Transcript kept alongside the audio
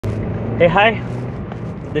Hey, hi,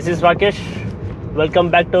 this is Rakesh. Welcome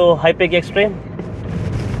back to Hypeak Extreme.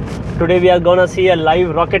 Today we are gonna see a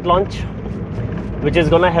live rocket launch which is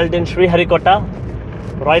gonna held in Sriharikota.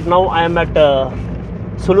 Right now I am at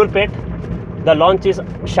Sulurpet. The launch is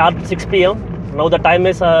sharp 6 p.m. Now the time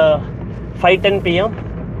is 5:10 p.m.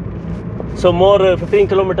 So more 15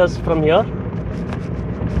 kilometers from here.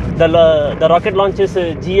 The rocket launch is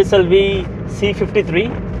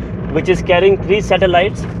GSLV-C53, which is carrying 3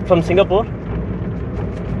 satellites from Singapore.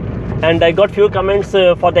 And I got few comments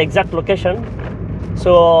for the exact location.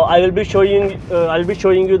 So I will be showing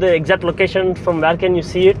you the exact location from where can you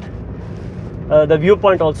see it, the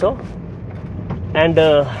viewpoint also. And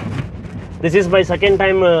this is my second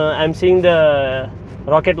time I'm seeing the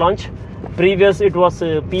rocket launch. Previous it was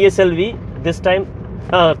PSLV. This time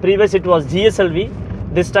previous it was GSLV.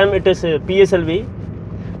 This time it is PSLV.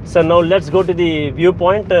 So now let's go to the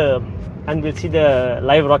viewpoint and we'll see the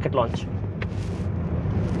live rocket launch.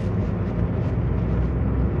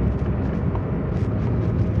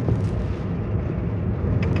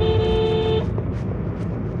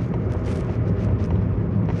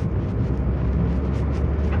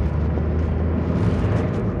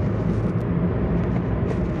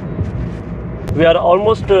 We are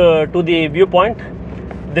almost to the viewpoint.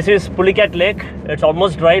 This is Pulicat Lake. It's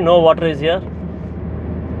almost dry, no water is here.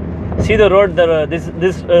 See the road, this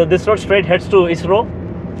road straight heads to ISRO.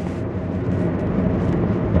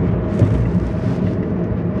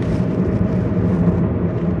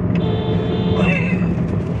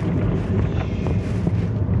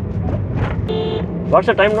 What's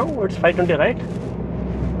the time now? It's 5:20, right?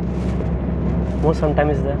 Most some time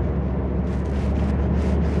is there.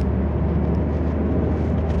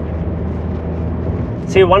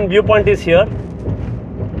 See, one viewpoint is here.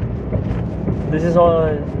 This is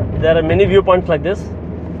all. There are many viewpoints like this.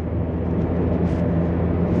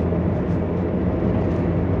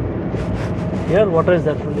 Here, water is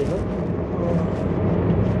there fully. No?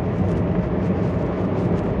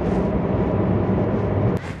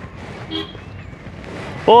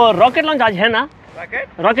 Oh, rocket launch आज है ना?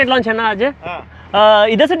 Rocket launch है ना आज? हाँ.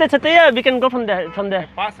 इधर से देख सकते हैं या we can go from there?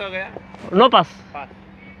 Pass हो गया. No pass. Pass.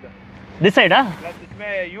 This side, हाँ?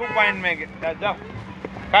 इसमें U point में जाओ.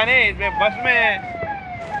 कहाँ नहीं इसमें बस में.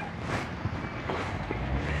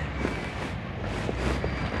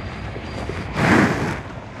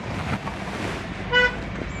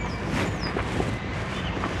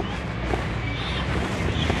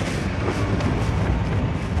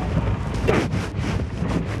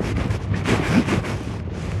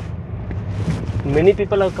 Many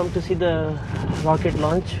people have come to see the rocket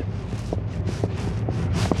launch.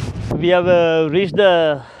 We have reached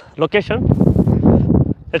the location.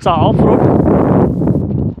 It's an off-road.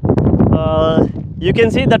 You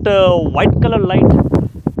can see that white color light.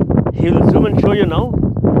 He will zoom and show you now.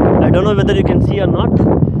 I don't know whether you can see or not.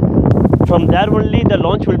 From there only the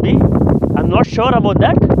launch will be. I'm not sure about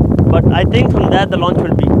that, but I think from there the launch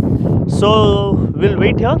will be. So we'll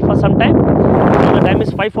wait here for some time. The time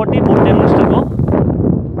is 5:40, about 10 minutes to go.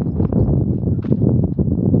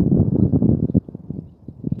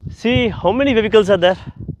 See how many vehicles are there.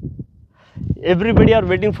 Everybody are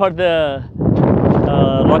waiting for the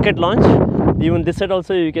rocket launch. Even this side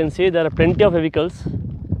also you can see there are plenty of vehicles.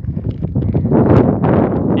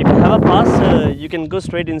 If you have a pass, you can go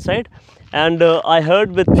straight inside. And I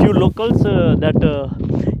heard with few locals that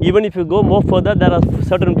even if you go more further, there are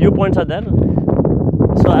certain viewpoints are there.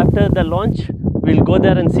 So after the launch, we'll go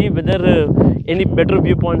there and see whether any better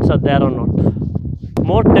viewpoints are there or not.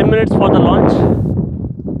 More 10 minutes for the launch.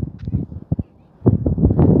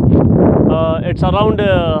 It's around,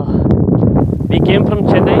 we came from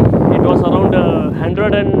Chennai. It was around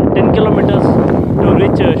 110 kilometers to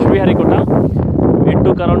reach Sriharikota. It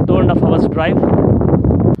took around 2.5 hours drive.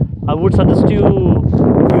 I would suggest you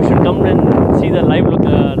should come and see the live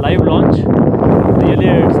launch. Really,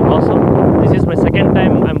 it's awesome. This is my second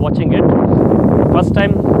time I'm watching it. First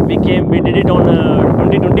time we did it on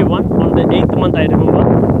 2021 on the 8th month, I remember.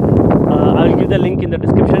 I will give the link in the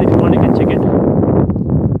description. If you want, you can check it.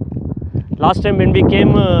 Last time when we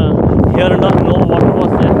came here and all, no water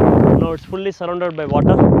was there. Now it's fully surrounded by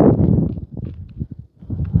water.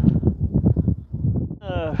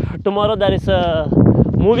 Tomorrow there is a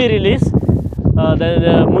movie release.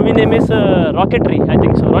 The movie name is Rocketry, I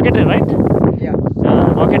think so. Rocketry, right? Yeah.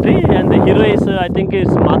 Rocketry, and the hero is I think is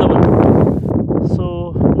Madhavan. So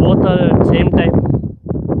both are at the same time.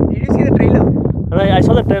 Did you see the trailer? I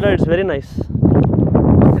saw the trailer. It's very nice.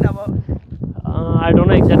 What's it about? I don't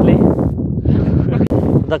know exactly.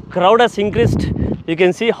 The crowd has increased. You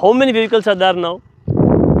can see how many vehicles are there now.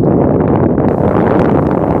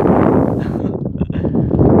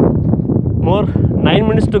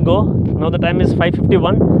 minutes to go. Now the time is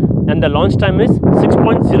 5:51 and the launch time is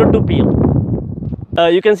 6:02 p.m.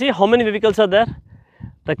 You can see how many vehicles are there.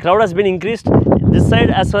 The crowd has been increased this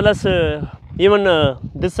side as well as even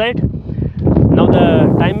this side. Now the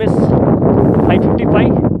time is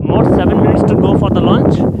 5:55, more 7 minutes to go for the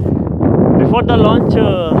launch. Before the launch,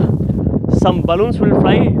 some balloons will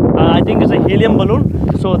fly. I think it's a helium balloon,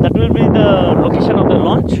 so that will be the location of the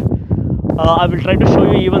launch. I will try to show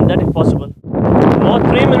you even that if possible. More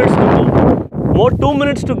 3 minutes to go, more 2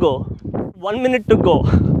 minutes to go, 1 minute to go,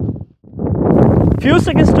 few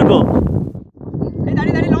seconds to go. Hey,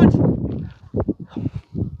 Daddy, launch.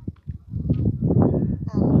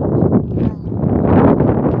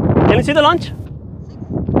 Can you see the launch?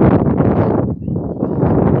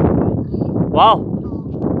 Wow.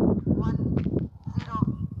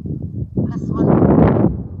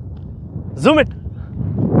 Zoom it.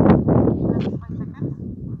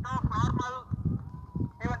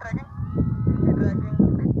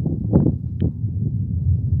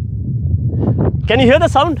 Can you hear the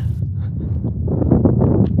sound?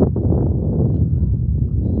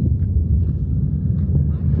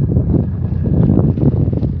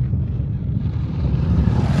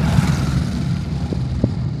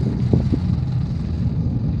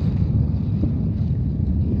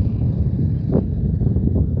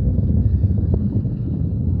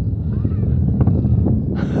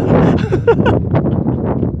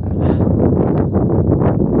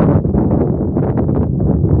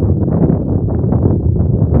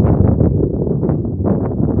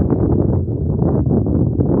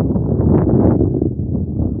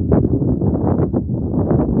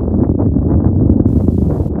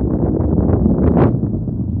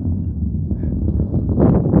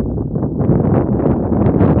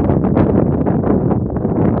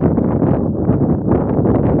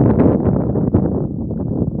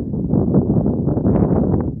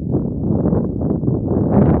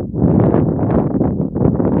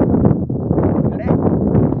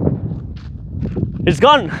 It's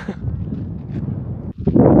gone.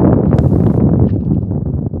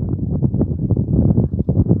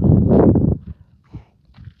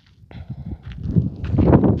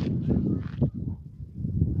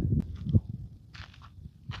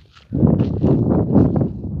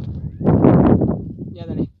 Yeah,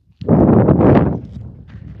 Daddy.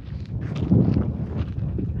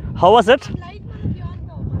 How was it?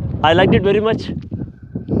 I liked it very much.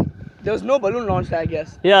 There was no balloon launched, I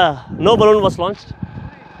guess. Yeah, no balloon was launched.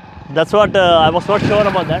 That's what I was not sure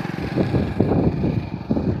about that.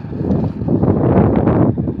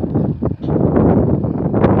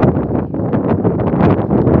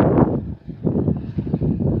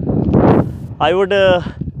 I would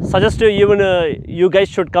suggest you even you guys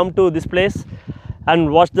should come to this place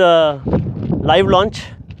and watch the live launch.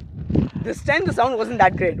 This time the sound wasn't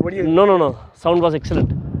that great. What do you? No. Sound was excellent.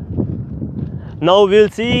 Now we'll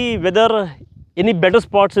see whether any better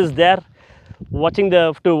spots is there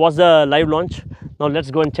to watch the live launch. Now let's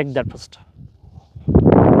go and check that first.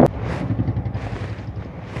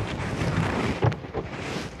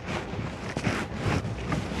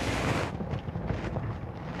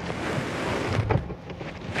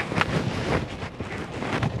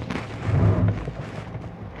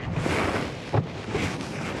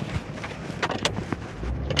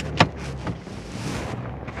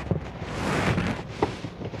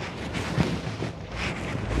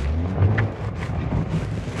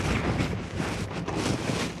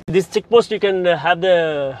 This checkpost you can have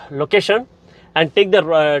the location and take the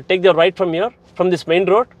right from here, from this main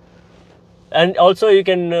road, and also you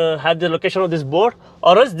can have the location of this board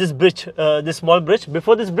or else this bridge, this small bridge.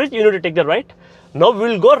 Before this bridge you need to take the right. Now we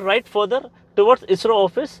will go right further towards ISRO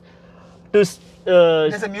office to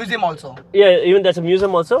There's a museum also. yeah, even there's a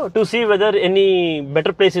museum also, to see whether any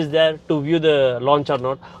better place is there to view the launch or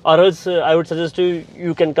not, or else I would suggest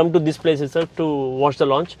you can come to this place itself to watch the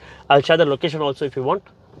launch. I'll share the location also if you want.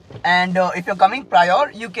 And if you're coming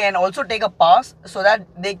prior, you can also take a pass so that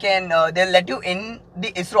they'll let you in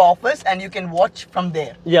the ISRO office and you can watch from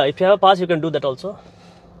there. Yeah, if you have a pass, you can do that also.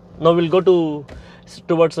 Now we'll go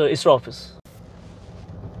towards ISRO office.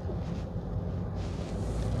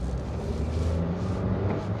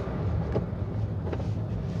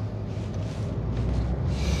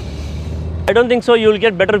 I don't think so. You will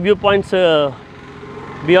get better viewpoints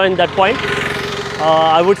beyond that point.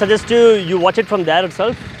 I would suggest you watch it from there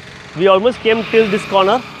itself. We almost came till this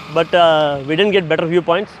corner, but we didn't get better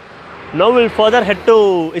viewpoints. Now we'll further head to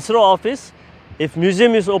ISRO office. If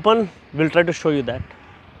museum is open, we'll try to show you that.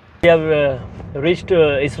 We have reached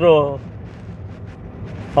ISRO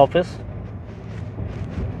office.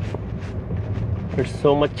 It's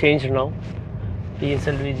so much changed now.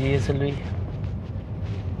 PSLV, GSLV.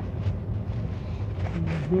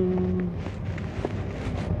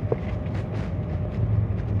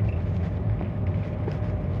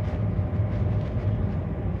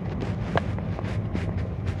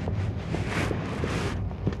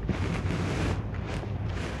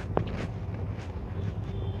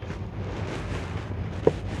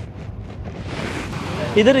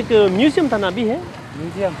 इधर एक museum था ना, अभी है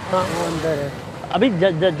museum? हाँ वो अंदर है। अभी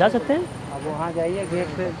जा सकते हैं? अब वहाँ जाइए,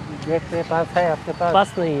 गेट पे पास है आपके पास?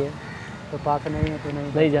 पास नहीं है तो पास नहीं है तो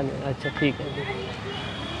नहीं जाने। अच्छा ठीक है।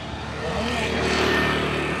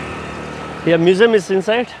 Yeah, museum is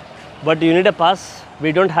inside, but you need a pass.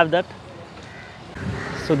 We don't have that.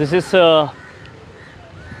 So this is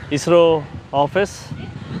ISRO office.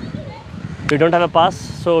 We don't have a pass,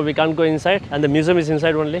 so we can't go inside, and the museum is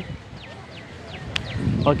inside only.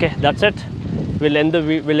 Okay, that's it. We'll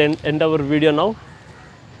end our video now.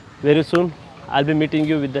 Very soon, I'll be meeting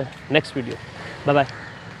you with the next video. Bye bye.